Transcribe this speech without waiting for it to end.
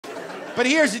But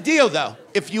here's the deal, though.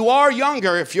 If you are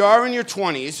younger, if you are in your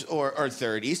 20s or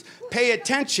 30s, pay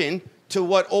attention to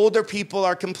what older people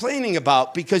are complaining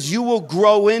about because you will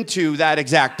grow into that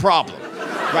exact problem,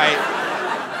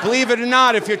 right? Believe it or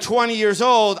not, if you're 20 years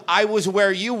old, I was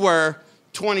where you were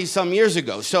 20-some years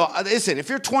ago. So listen, if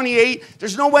you're 28,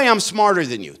 there's no way I'm smarter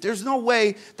than you. There's no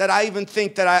way that I even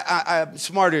think that I'm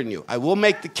smarter than you. I will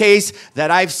make the case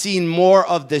that I've seen more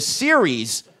of the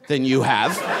series than you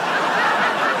have.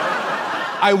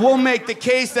 I will make the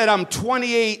case that I'm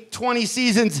 20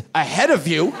 seasons ahead of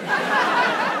you.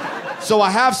 So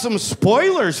I have some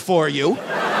spoilers for you.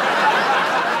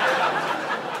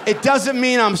 It doesn't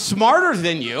mean I'm smarter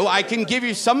than you. I can give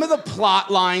you some of the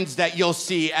plot lines that you'll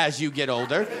see as you get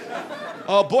older.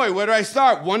 Oh boy, where do I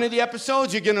start? One of the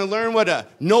episodes, you're gonna learn what a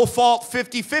no-fault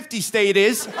 50-50 state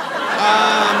is.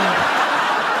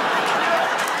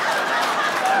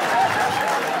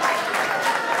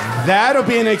 That'll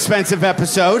be an expensive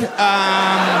episode.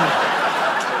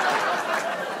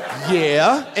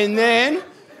 Yeah, and then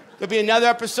there'll be another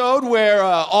episode where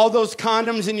all those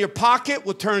condoms in your pocket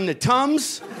will turn to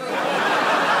Tums.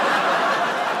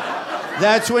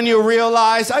 That's when you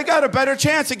realize, I got a better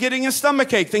chance of getting a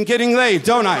stomachache than getting laid,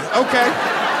 don't I? Okay.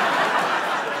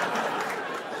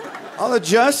 I'll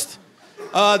adjust.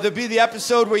 There'll be the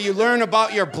episode where you learn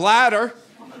about your bladder.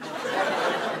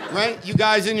 Right? You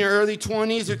guys in your early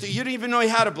 20s, you didn't even know you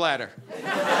had a bladder.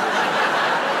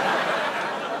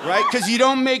 Right? Because you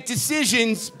don't make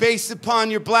decisions based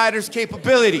upon your bladder's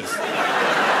capabilities.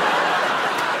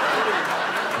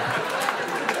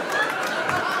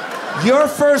 Your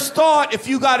first thought, if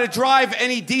you got to drive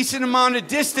any decent amount of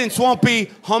distance, won't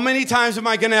be, how many times am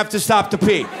I going to have to stop to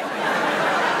pee?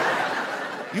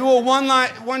 You will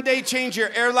one day change your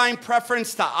airline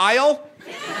preference to aisle.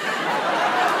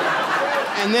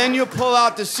 And then you'll pull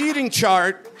out the seating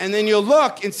chart, and then you'll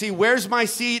look and see, where's my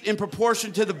seat in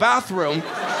proportion to the bathroom?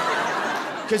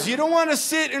 Because you don't want to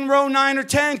sit in row 9 or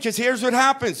 10, because here's what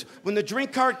happens. When the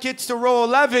drink cart gets to row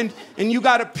 11 and you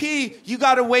got to pee, you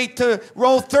got to wait to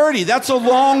row 30. That's a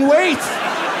long wait.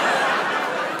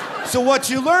 So what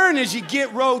you learn is you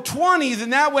get row 20, then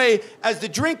that way, as the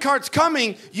drink cart's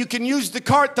coming, you can use the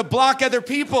cart to block other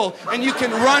people, and you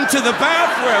can run to the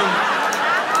bathroom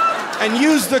and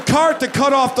use the cart to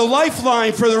cut off the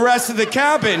lifeline for the rest of the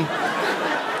cabin.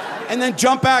 And then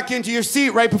jump back into your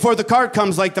seat right before the cart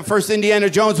comes, like the first Indiana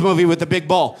Jones movie with the big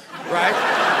ball, right?